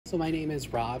So my name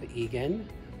is Rob Egan.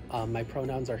 My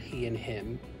pronouns are he and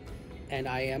him. And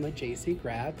I am a JC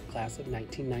grad, class of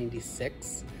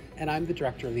 1996, and I'm the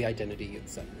director of the Identity Youth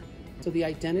Center. So the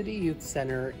Identity Youth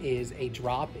Center is a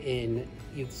drop-in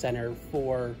youth center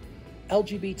for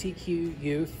LGBTQ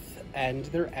youth and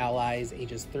their allies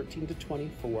ages 13 to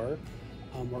 24.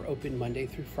 We're open Monday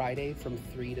through Friday from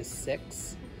 3 to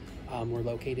 6. We're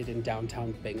located in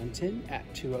downtown Binghamton at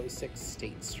 206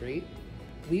 State Street.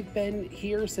 We've been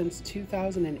here since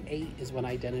 2008 is when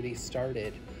Identity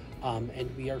started,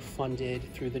 and we are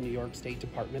funded through the New York State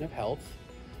Department of Health.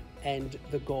 And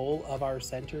the goal of our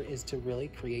center is to really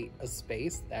create a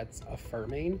space that's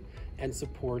affirming and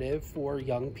supportive for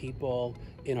young people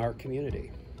in our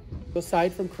community.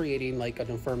 Aside from creating like an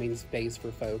affirming space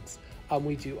for folks,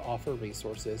 we do offer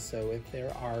resources. So if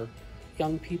there are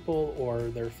young people or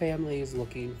their families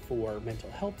looking for mental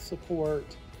health support,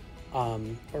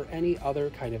 or any other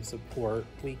kind of support,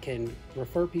 we can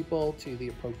refer people to the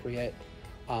appropriate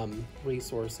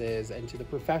resources and to the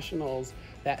professionals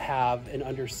that have an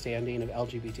understanding of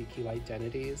LGBTQ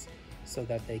identities so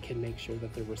that they can make sure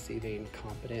that they're receiving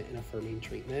competent and affirming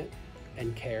treatment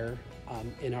and care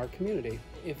in our community.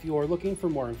 If you're looking for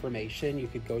more information, you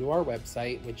could go to our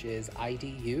website, which is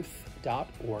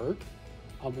idyouth.org.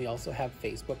 We also have a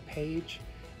Facebook page,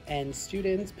 and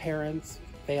students, parents,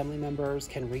 family members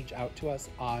can reach out to us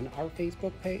on our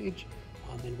Facebook page,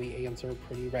 and we answer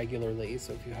pretty regularly.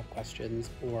 So if you have questions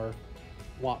or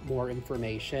want more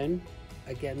information,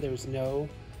 again, there's no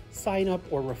sign up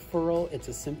or referral.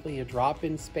 It's simply a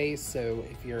drop-in space. So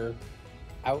if you're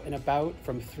out and about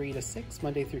from 3 to 6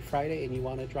 Monday through Friday and you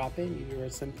want to drop in, you are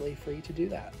simply free to do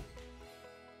that.